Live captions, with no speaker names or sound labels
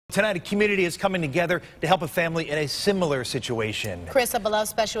Tonight, a community is coming together to help a family in a similar situation. Chris, a beloved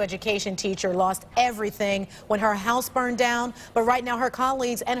special education teacher, lost everything when her house burned down, but right now her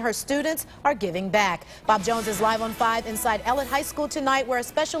colleagues and her students are giving back. Bob Jones is live on 5 inside Ellet High School tonight, where a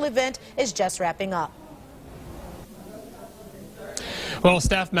special event is just wrapping up. Well,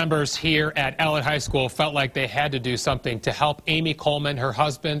 staff members here at Ellet High School felt like they had to do something to help Amy Coleman, her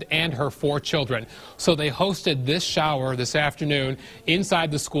husband, and her 4 children. So they hosted this shower this afternoon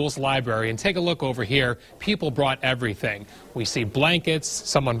inside the school's library. And take a look over here. People brought everything. We see blankets,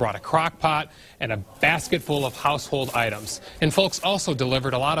 someone brought a crock pot, and a basket full of household items. And folks also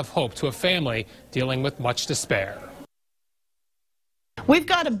delivered a lot of hope to a family dealing with much despair. We've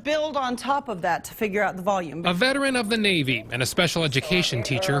got to build on top of that to figure out the volume. A veteran of the Navy and a special education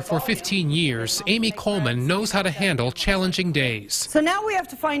teacher for 15 years, Amy Coleman knows how to handle challenging days. So now we have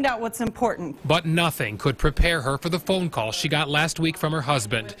to find out what's important. But nothing could prepare her for the phone call she got last week from her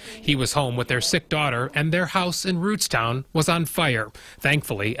husband. He was home with their sick daughter, and their house in Rootstown was on fire.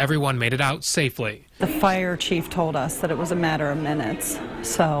 Thankfully, everyone made it out safely. The fire chief told us that it was a matter of minutes.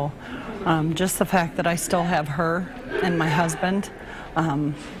 So just the fact that I still have her and my husband,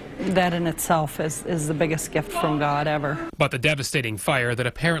 that in itself is the biggest gift from God ever. But the devastating fire that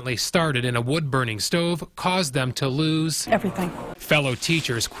apparently started in a wood-burning stove caused them to lose everything. Fellow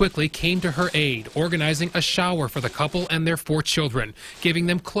teachers quickly came to her aid, organizing a shower for the couple and their 4 children, giving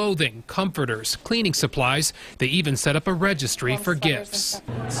them clothing, comforters, cleaning supplies. They even set up a registry for gifts.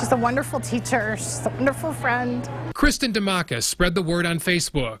 She's a wonderful teacher. She's a wonderful friend. Kristen DeMacus spread the word on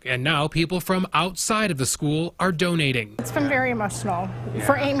Facebook, and now people from outside of the school are donating. It's been very emotional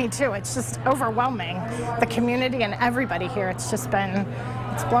for Amy too. It's just overwhelming. The community and everybody here, it's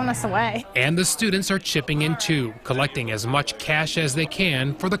blown us away. And the students are chipping in too, collecting as much cash as they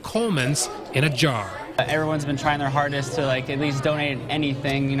can for the Colemans in a jar. Everyone's been trying their hardest to at least donate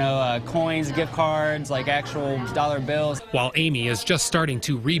anything, coins, gift cards, actual dollar bills. While Amy is just starting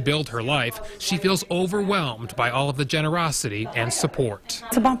to rebuild her life, she feels overwhelmed by all of the generosity and support.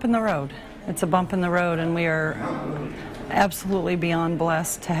 It's a bump in the road. It's a bump in the road, and we are absolutely beyond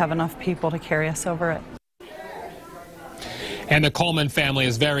blessed to have enough people to carry us over it. And the Coleman family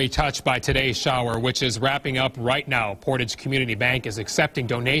is very touched by today's shower, which is wrapping up right now. Portage Community Bank is accepting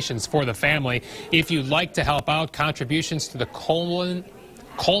donations for the family. If you'd like to help out, contributions to the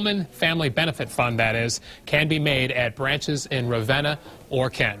Coleman Family Benefit Fund, that is, can be made at branches in Ravenna or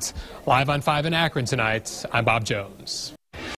Kent. Live on 5 in Akron tonight, I'm Bob Jones.